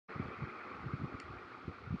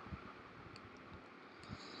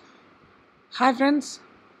Hi friends,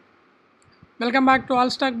 welcome back to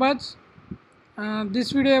All Stock Buds.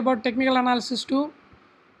 This video about technical analysis too.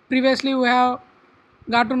 Previously we have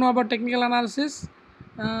got to know about technical analysis.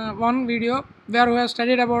 One video where we have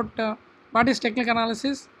studied about what is technical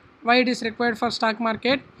analysis, why it is required for stock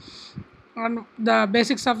market, and the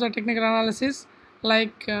basics of the technical analysis,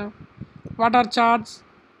 like what are charts,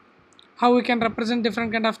 how we can represent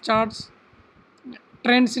different kind of charts,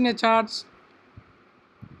 trends in a charts,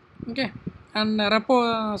 okay, and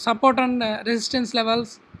support and resistance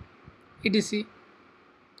levels, etc.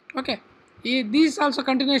 Okay, this is also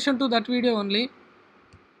continuation to that video only.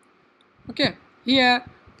 Okay, here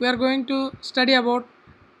we are going to study about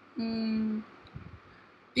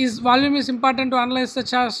is volume is important to analyze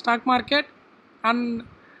the stock market, and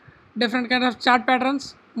different kind of chart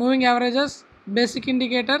patterns, moving averages, basic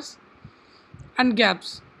indicators and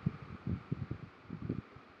gaps.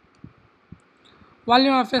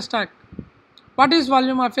 Volume of a stock. What is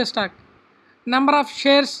volume of a stock? Number of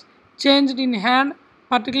shares changed in hand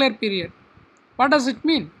particular period. What does it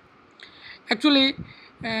mean? Actually,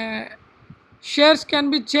 uh, shares can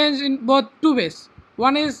be changed in both two ways.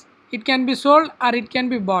 One is it can be sold or it can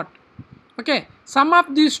be bought. Okay, sum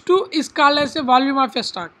of these two is called as a volume of a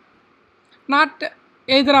stock, not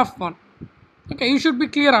either of one. Okay, you should be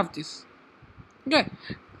clear of this. Okay,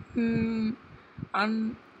 mm,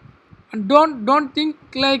 and don't think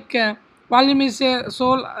like volume is a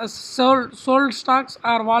sold stocks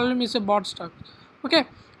or volume is a bought stock. Okay,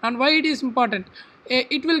 and why it is important?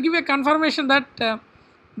 It will give a confirmation that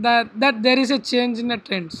that there is a change in the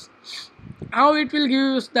trends. How it will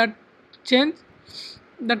give us that change,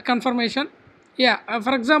 that confirmation? Yeah,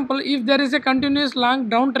 for example, if there is a continuous long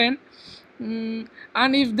downtrend,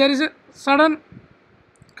 and if there is a sudden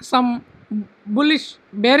some bullish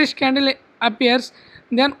bearish candle appears,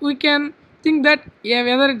 then we can think that, yeah,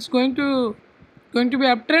 whether it's going to be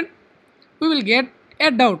uptrend, we will get a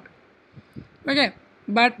doubt. Okay,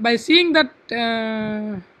 but by seeing that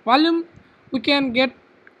volume, we can get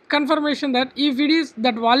confirmation that if it is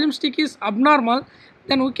that volume stick is abnormal,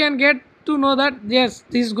 then we can get to know that yes,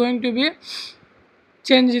 this is going to be a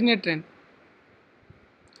change in a trend.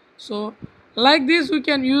 So like this, we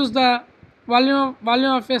can use the volume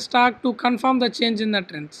of a stock to confirm the change in the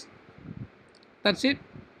trends. That's it.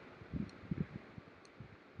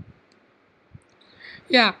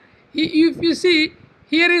 Yeah, if you see,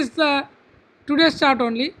 here is the today's chart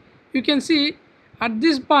only. You can see at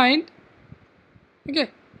this point, okay,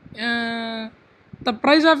 the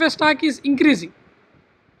price of a stock is increasing.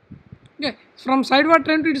 Okay, from sideward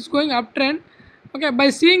trend it is going uptrend. Okay, by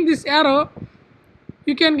seeing this arrow,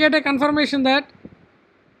 you can get a confirmation that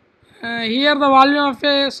here the volume of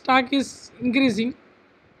a stock is increasing.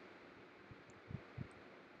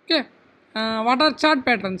 Okay, what are chart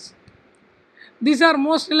patterns? These are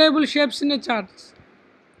most reliable shapes in a charts.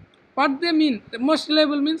 What they mean? The most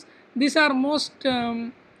reliable means these are most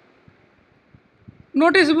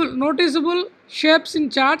noticeable shapes in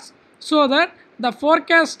charts, so that the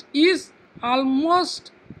forecast is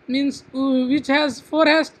almost means which has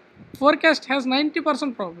forecast has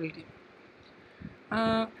 90% probability.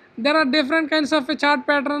 There are different kinds of chart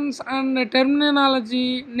patterns and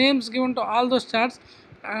terminology names given to all those charts,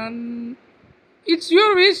 and it's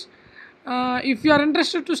your wish. If you are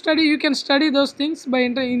interested to study, you can study those things by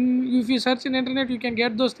if you search in internet, you can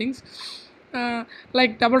get those things,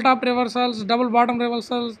 like double top reversals, double bottom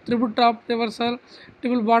reversals, triple top reversal,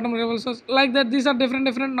 triple bottom reversals, like that. These are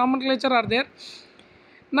different nomenclature are there.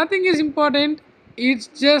 Nothing is important. It's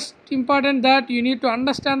just important that you need to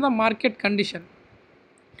understand the market condition,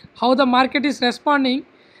 how the market is responding.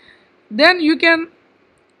 Then you can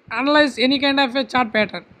analyze any kind of a chart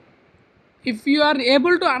pattern. If you are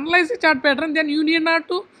able to analyze a chart pattern, then you need not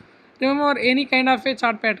to remember any kind of a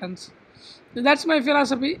chart patterns. That's my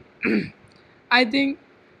philosophy. I think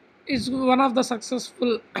it's one of the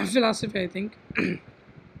successful philosophy, I think.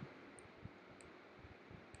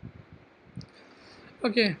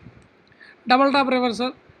 Okay, double top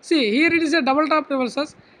reversal. See, here it is a double top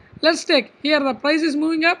reversals. Let's take here the price is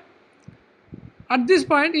moving up. At this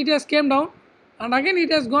point it has came down, and again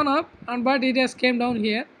it has gone up, and but it has came down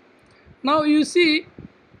here. Now you see,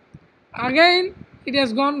 again it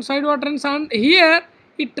has gone sideward trends, and here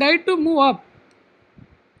it tried to move up,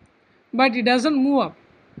 but it doesn't move up.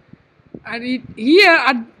 And here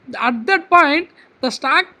at that point, the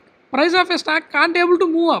stock price of a stock can't able to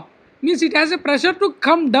move up, means it has a pressure to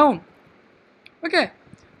come down. Okay,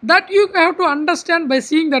 that you have to understand by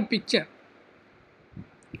seeing that picture.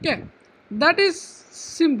 Okay, that is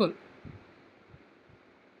simple.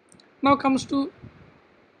 Now comes to,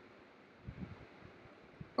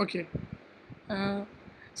 okay, uh,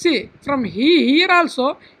 see from here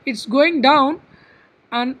also it's going down,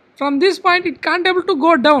 and from this point it can't able to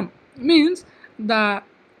go down, means the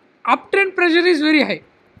uptrend pressure is very high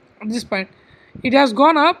at this point. It has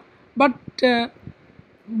gone up, but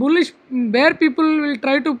bullish bear people will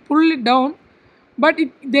try to pull it down, but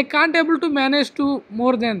they can't able to manage to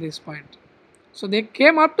more than this point. So they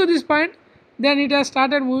came up to this point, then it has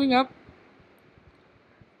started moving up.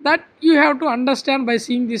 That you have to understand by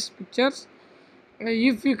seeing these pictures.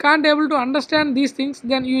 If you can't able to understand these things,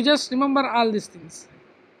 then you just remember all these things.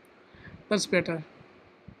 That's better.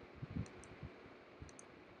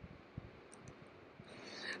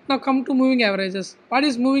 Now come to moving averages. What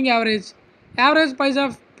is moving average? Average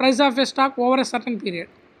price of a stock over a certain period.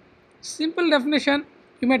 Simple definition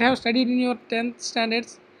you might have studied in your 10th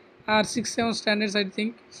standards or 6th 7th standards, I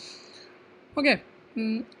think. Okay.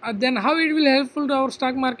 Then how it will helpful to our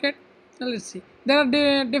stock market? Let's see. There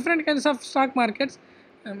are different kinds of stock markets.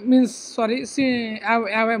 Have a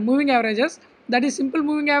moving averages. That is simple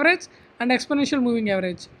moving average and exponential moving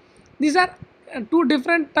average. These are two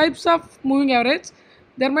different types of moving average.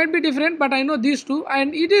 There might be different, but I know these two,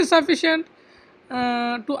 and it is sufficient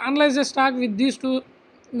to analyze a stock with these two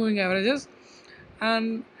moving averages.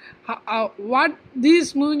 And what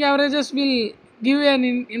these moving averages will give an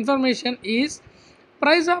information is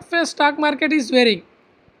price of a stock market is varying.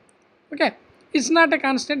 Okay, it's not a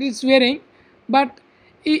constant, it's varying, but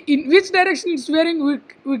in which direction it's varying,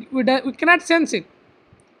 we cannot sense it.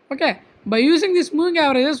 Okay, by using these moving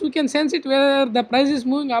averages we can sense it, whether the price is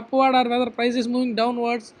moving upward or whether price is moving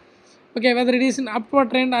downwards. Okay, whether it is an upward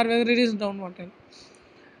trend or whether it is downward trend.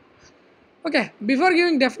 Okay, before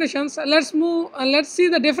giving definitions, let's see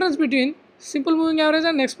the difference between simple moving average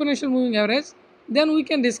and exponential moving average. Then we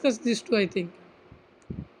can discuss these two, I think.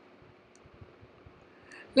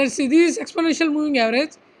 Let's see, this is exponential moving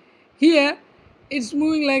average. Here it's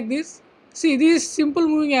moving like this. See, this is simple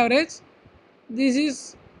moving average. This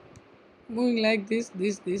is moving like this.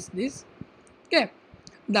 Okay,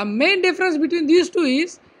 the main difference between these two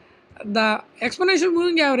is the exponential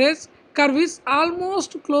moving average curve is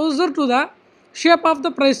almost closer to the shape of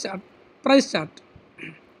the price chart.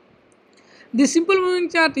 The simple moving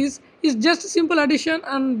chart is just simple addition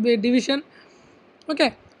and division.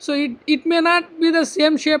 Okay, so it may not be the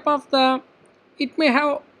same shape of the, it may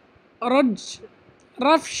have a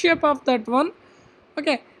rough shape of that one.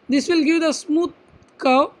 Okay, this will give the smooth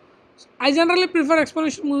curve. I generally prefer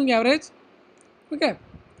exponential moving average. Okay,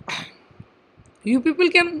 you people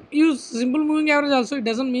can use simple moving average also, it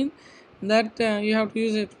doesn't mean that you have to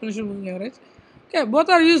use exponential moving average. Okay, both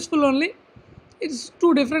are useful only. It's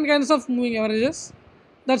two different kinds of moving averages.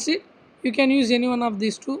 That's it. You can use any one of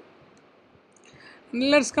these two.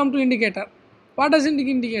 Let's come to indicator. What does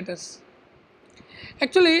indicators?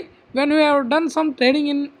 Actually, when we have done some trading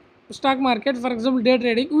in stock market, for example day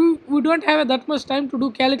trading, we don't have that much time to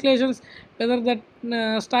do calculations whether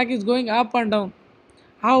that stock is going up and down,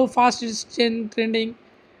 how fast it's trending,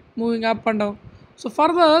 moving up and down. So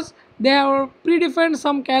for those, they have predefined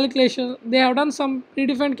some calculations, they have done some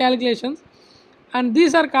predefined calculations, and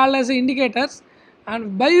these are called as indicators.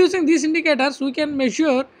 And by using these indicators we can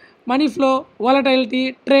measure money flow,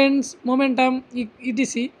 volatility, trends, momentum,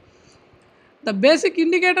 etc. The basic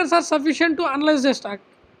indicators are sufficient to analyze the stock.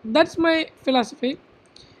 That's my philosophy.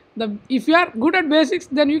 If you are good at basics,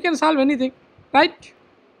 then you can solve anything, right?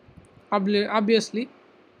 Obviously.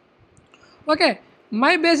 Okay,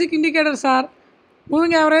 my basic indicators are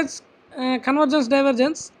moving average, convergence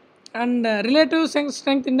divergence, and relative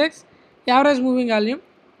strength index, average moving volume.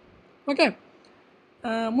 Okay,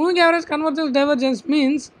 moving average, convergence divergence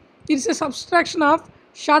means it's a subtraction of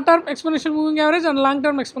short term exponential moving average and long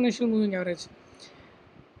term exponential moving average.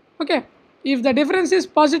 Okay, if the difference is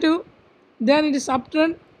positive, then it is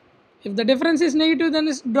uptrend. If the difference is negative, then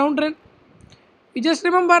it's downtrend. You just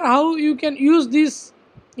remember how you can use these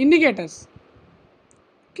indicators.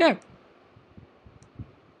 Okay,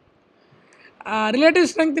 relative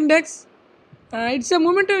strength index, it's a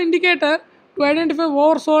momentum indicator to identify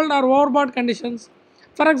oversold or overbought conditions.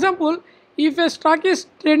 For example, if a stock is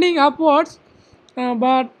trending upwards,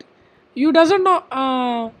 but you doesn't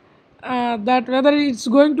know that whether it's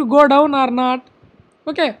going to go down or not.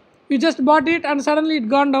 Okay, you just bought it and suddenly it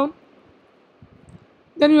gone down,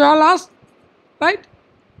 then you have lost, right?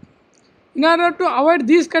 In order to avoid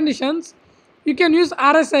these conditions, you can use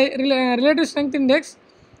RSI, relative strength index.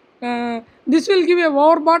 This will give you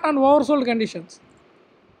overbought and oversold conditions.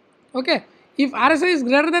 Okay, if RSI is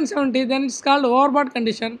greater than 70, then it's called overbought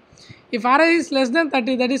condition. If RSI is less than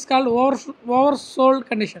 30, that is called oversold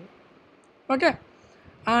condition. Okay,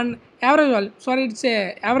 and average volume, sorry, it's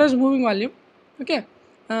a average moving volume. Okay,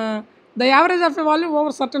 the average of a volume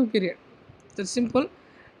over certain period. That's simple.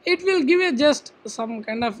 It will give you just some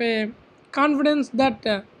kind of a confidence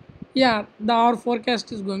that yeah, the our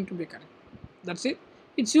forecast is going to be correct. That's it.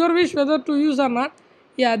 It's your wish whether to use or not.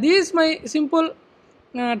 Yeah, this is my simple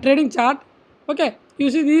trading chart. Okay, you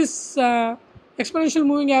see this exponential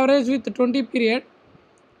moving average with 20 period.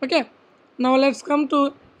 Okay, now let's come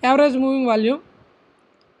to average moving volume.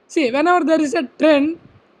 See, whenever there is a trend,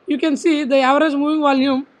 you can see the average moving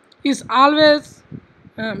volume is always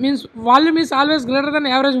means volume is always greater than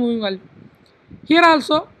average moving volume. Here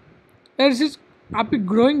also, there is up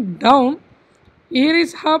growing down. Here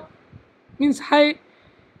is up means high.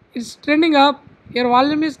 It's trending up. Here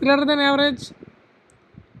volume is greater than average.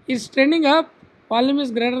 It's trending up. Volume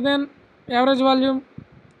is greater than average volume.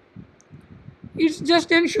 It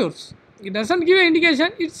just ensures. It doesn't give an indication.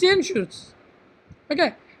 It ensures.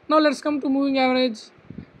 Okay, now let's come to moving average.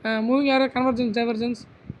 Moving average convergence divergence.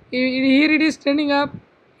 Here it is trending up,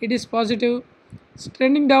 it is positive. It's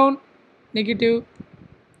trending down, negative.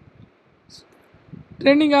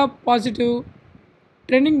 Trending up, positive.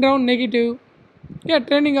 Trending down, negative. Yeah,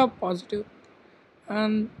 trending up, positive.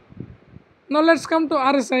 And now let's come to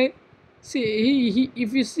RSI. See,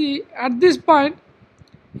 if you see at this point,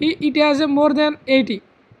 it has a more than 80,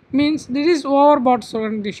 means this is overbought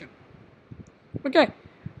condition. Okay,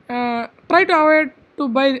 try to avoid to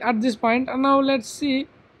buy at this point. And now let's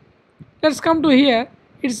come to here.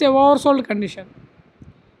 It's a oversold condition.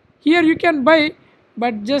 Here you can buy,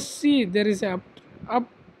 but just see there is a up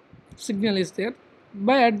signal is there.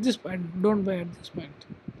 Buy at this point, don't buy at this point.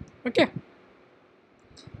 Okay,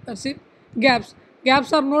 that's it.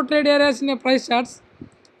 Gaps are no trade areas in a price charts.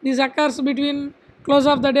 This occurs between close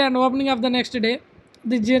of the day and opening of the next day.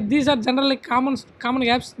 These are generally common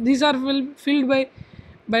gaps. These are filled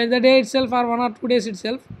by the day itself or 1 or 2 days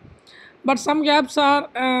itself. But some gaps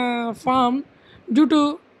are formed due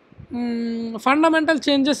to fundamental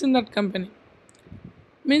changes in that company.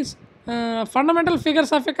 Means fundamental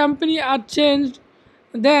figures of a company are changed,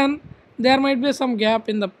 then there might be some gap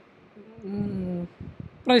in the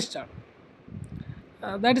price chart.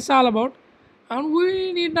 That is all about, and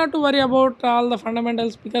we need not to worry about all the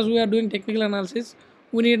fundamentals because we are doing technical analysis.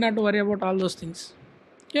 We need not to worry about all those things.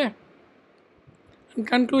 Okay, in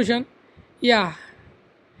conclusion, yeah,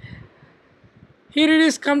 here it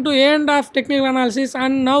is come to end of technical analysis,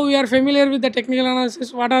 and now we are familiar with the technical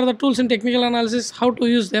analysis. What are the tools in technical analysis, how to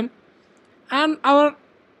use them, and our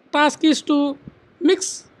task is to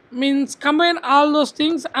mix, means combine all those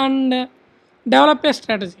things and develop a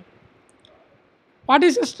strategy. What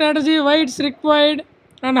is a strategy, why it's required,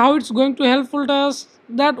 and how it's going to helpful to us,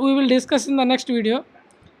 that we will discuss in the next video.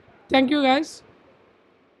 Thank you guys.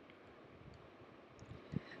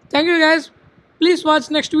 Thank you guys. Please watch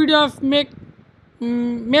next video of make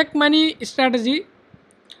money strategy.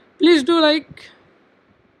 Please do like.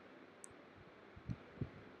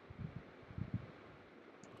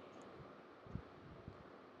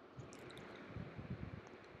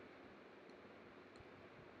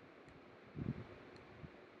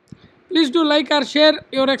 Please do like or share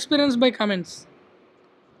your experience by comments.